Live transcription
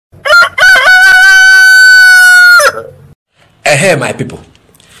My people,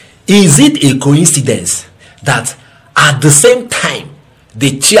 is it a coincidence that at the same time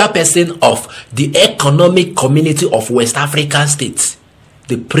the chairperson of the Economic Community of West African States,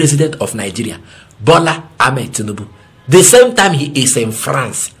 the president of Nigeria, Bola Ahmed Tinubu, the same time he is in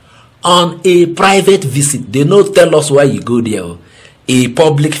France on a private visit? They don't tell us why you go there. A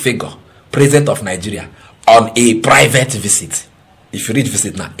public figure, president of Nigeria, on a private visit. If you read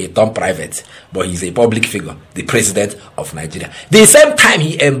visit now, it's on private, but he's a public figure, the president of Nigeria. The same time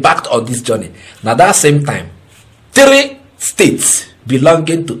he embarked on this journey. Now that same time, 3 states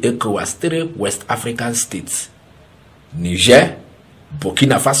belonging to ECOWAS, 3 West African states, Niger,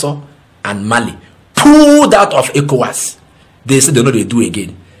 Burkina Faso, and Mali, pulled out of ECOWAS. They say they know they do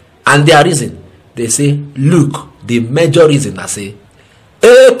again. And their reason, they say, look, the major reason, I say,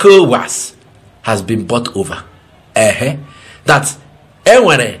 ECOWAS has been bought over. That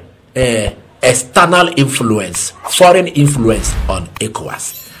external influence, foreign influence on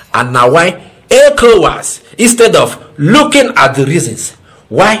ECOWAS. And now why ECOWAS, instead of looking at the reasons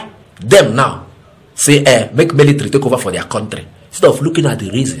why them now say make military take over for their country, instead of looking at the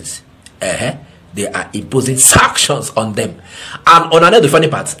reasons, they are imposing sanctions on them. And on another funny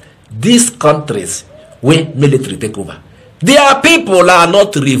part, these countries where military take over, their people are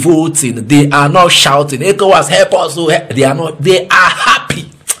not revolting, they are not shouting, ECOWAS help us, they are not, they are happy.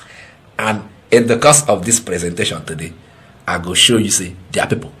 And in the course of this presentation today, I go show you, see, their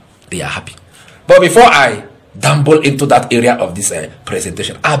people, they are happy. But before I dabble into that area of this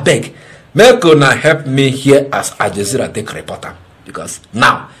presentation, I beg, make una help me here as Al Jazeera take reporter, because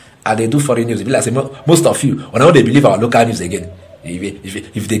now, as they do foreign news, like say, most of you, when they believe our local news again,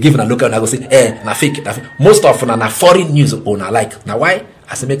 if they give a local, I go say, na fake, na fake. Most of na foreign news una like. Now why?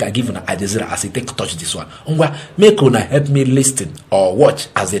 I say make I give una Al Jazeera as they take touch this one. Make una help me listen or watch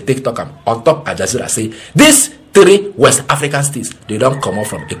as they take talk on top Al Jazeera say these 3 West African states, they don't come out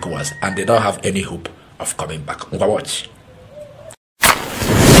from ECOWAS and they don't have any hope of coming back. Watch.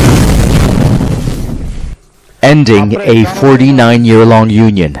 Ending a 49-year-long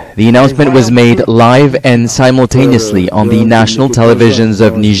union. The announcement was made live and simultaneously on the national televisions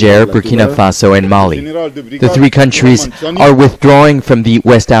of Niger, Burkina Faso, and Mali. The 3 countries are withdrawing from the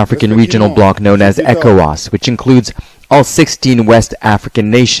West African regional bloc known as ECOWAS, which includes all 16 West African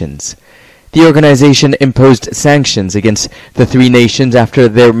nations. The organization imposed sanctions against the 3 nations after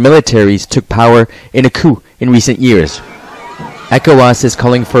their militaries took power in a coup in recent years. ECOWAS is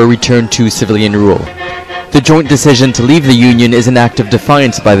calling for a return to civilian rule. The joint decision to leave the union is an act of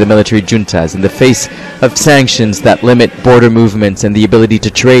defiance by the military juntas in the face of sanctions that limit border movements and the ability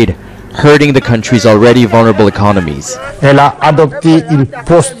to trade, hurting the country's already vulnerable economies.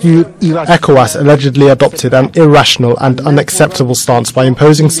 ECOWAS allegedly adopted an irrational and unacceptable stance by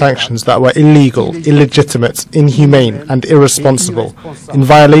imposing sanctions that were illegal, illegitimate, inhumane, and irresponsible, in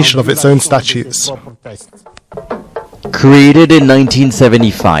violation of its own statutes. Created in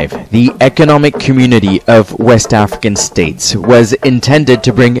 1975, the Economic Community of West African States was intended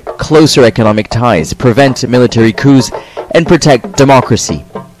to bring closer economic ties, prevent military coups, and protect democracy.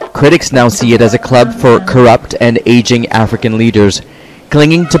 Critics now see it as a club for corrupt and aging African leaders,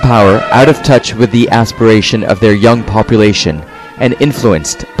 clinging to power out of touch with the aspiration of their young population and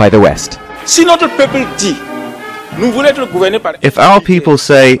influenced by the West. If our people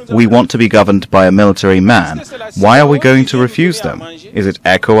say we want to be governed by a military man, why are we going to refuse them? Is it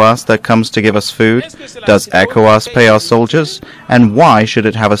ECOWAS that comes to give us food? Does ECOWAS pay our soldiers? And why should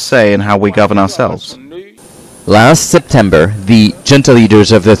it have a say in how we govern ourselves? Last September, the junta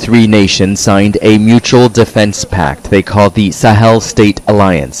leaders of the 3 nations signed a mutual defense pact they called the Sahel State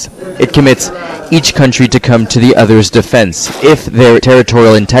Alliance. It commits each country to come to the other's defense if their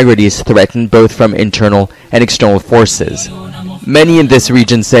territorial integrity is threatened both from internal and external forces. Many in this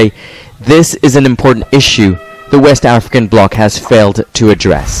region say this is an important issue the West African bloc has failed to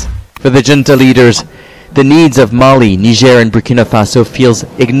address. For the junta leaders, the needs of Mali, Niger, and Burkina Faso feels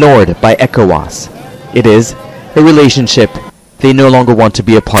ignored by ECOWAS. It is a relationship they no longer want to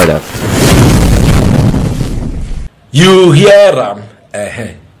be a part of. You hear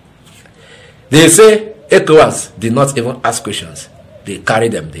they say ECOWAS did not even ask questions. They carry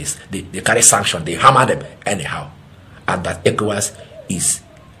them this. They carry sanctions. They hammer them anyhow. And that ECOWAS is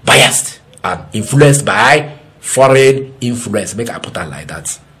biased and influenced by foreign influence. Make I put it like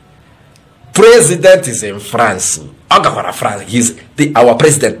that. President is in France. France. He's our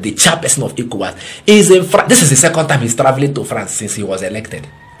president, the chairperson of ECOWAS, is in France. This is the second time he's traveling to France since he was elected.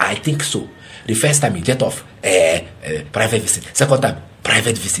 I think so. The first time he jet off private visit. Second time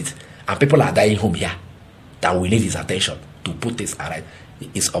private visit. And people are dying home here that we need his attention to put this right.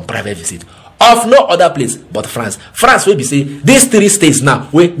 is on private visit of no other place but France. France will be say these 3 states now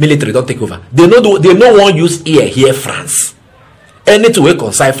where military don't take over. They no one use here France. Anything we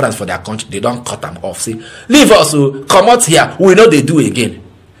concern France for their country, they don't cut them off. Say leave us, come out here. We know they do again.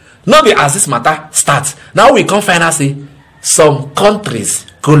 Not be as this matter starts. Now we can find out say some countries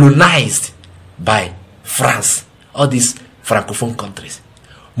colonized by France. All these francophone countries,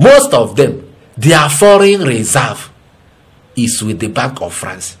 most of them, their foreign reserve is with the Bank of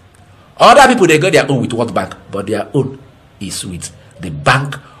France. Other people, they got their own with what bank? But their own is with the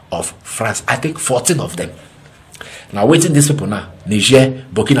Bank of France. I think 14 of them. Now waiting these people now, Niger,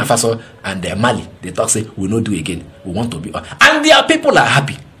 Burkina Faso, and Mali, they talk say, we no do again. We want to be, and their people are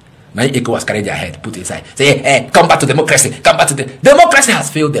happy. Now ECOWAS carry their head, put inside, say, hey, come back to democracy, come back to democracy has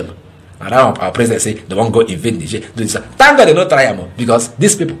failed them. And now our president say they won't go invade Niger. Thank God they don't try more, because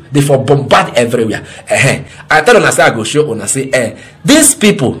these people, they for bombard everywhere. I tell you, I go show on say, these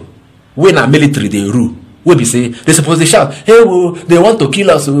people, when a military they rule, will be say they suppose they shout, hey, whoa, they want to kill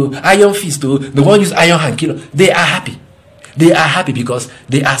us, iron fist, they want to use iron hand kill us. They are happy. They are happy because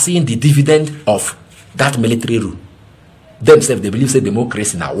they are seeing the dividend of that military rule. Themselves, they believe say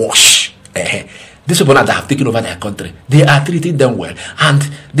democracy now wash. These people that have taken over their country, they are treating them well, and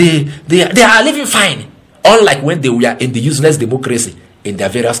they are living fine. Unlike when they were in the useless democracy in their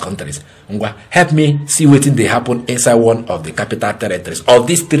various countries. Help me see what they happen inside one of the capital territories of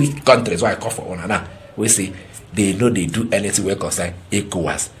these 3 countries where I call for one now. We see they know they do anything we concern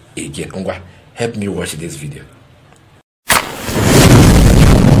ECOWAS again. Help me watch this video.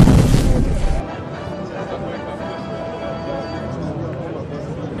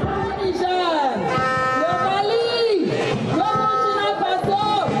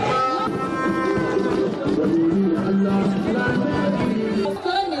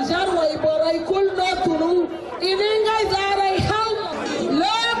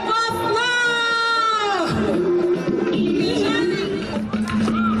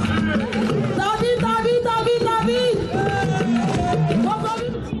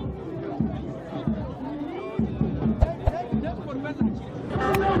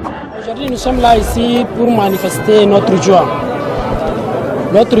 Aujourd'hui, nous sommes là ici pour manifester notre joie.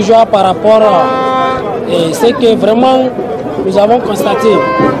 Notre joie par rapport à ce que vraiment nous avons constaté.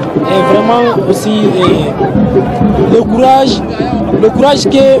 Et vraiment aussi le courage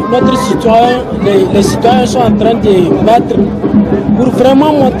que notre citoyen, les citoyens sont en train de mettre pour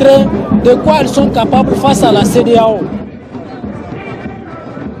vraiment montrer de quoi ils sont capables face à la CEDEAO.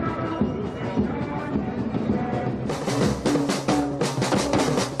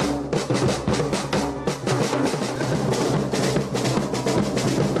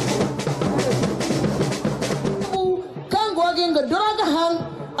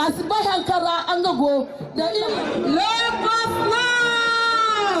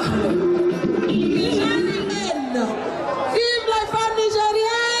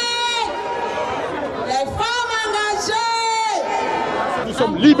 Nous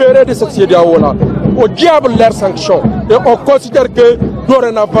sommes libérés de cette CEDEAO-là. Au diable leurs sanctions. Et on considère que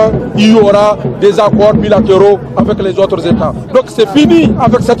dorénavant, il y aura des accords bilatéraux avec les autres États. Donc c'est fini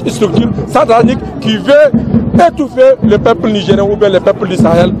avec cette structure satanique qui veut étouffer le peuple nigérien ou bien le peuple du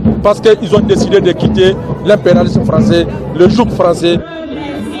Sahel parce qu'ils ont décidé de quitter l'impérialisme français, le joug français.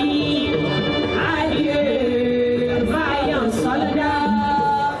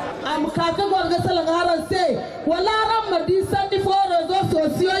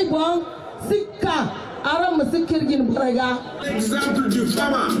 L'exemple du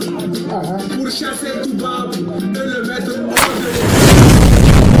Fama pour chasser tout bas et le mettre hors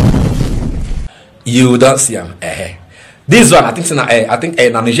de You don't see him. This one, I think,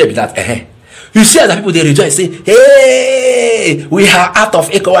 Nigeria be that. You see that people they rejoice, say, hey, we are out of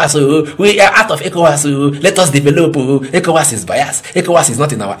ECOWAS, we are out of ECOWAS, let us develop. ECOWAS is biased. ECOWAS is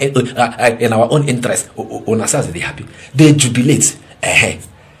not in our own interest. On ourselves, they happy. They jubilate.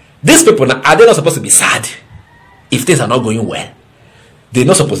 These people, are they not supposed to be sad if things are not going well? They're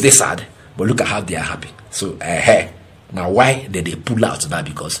not supposed to be sad, but look at how they are happy. So, now why did they pull out now?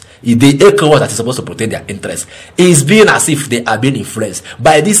 Because if the ECOWAS that is supposed to protect their interests is being as if they are being influenced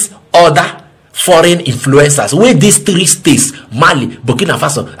by these other foreign influencers with these 3 states, Mali, Burkina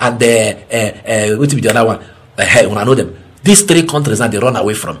Faso, and what will be the other one? When I know them, these 3 countries now they run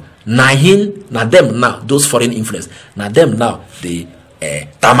away from. Now them now, those foreign influence, now them now, they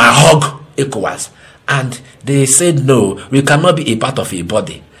tamahog ECOWAS. And they said, no, we cannot be a part of a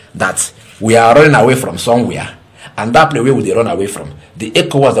body that we are running away from somewhere. And that place where would they run away from? The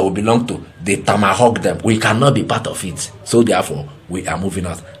ECOWAS that we belong to, they tamahog them. We cannot be part of it. So therefore, we are moving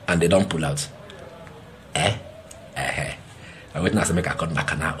out. And they don't pull out. I witness make a con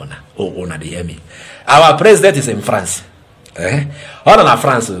Bacana owner. Oh, owner, they hear me. Our president is in France. All in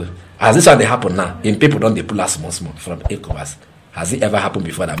France, as this one they happen now, in people don't they pull us small from ECOWAS. Has it ever happened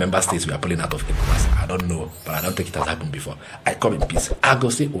before that member states we are pulling out of ECOWAS? I don't know, but I don't think it has happened before. I come in peace. I go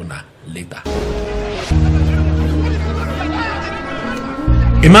see owner later.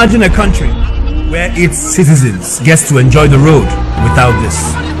 Imagine a country where its citizens get to enjoy the road without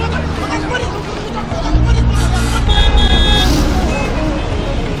this.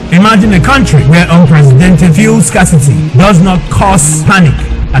 Imagine a country where unprecedented fuel scarcity does not cause panic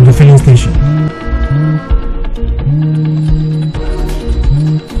at the filling station.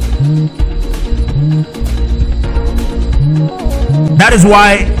 That is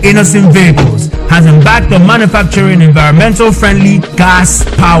why Innocent Vehicles has embarked on manufacturing environmental-friendly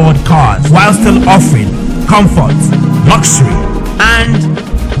gas-powered cars while still offering comfort, luxury,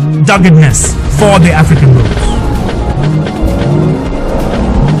 and doggedness for the African roads.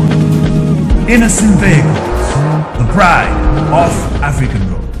 Innocent Vehicles, the pride of African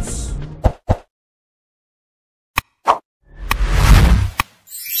roads.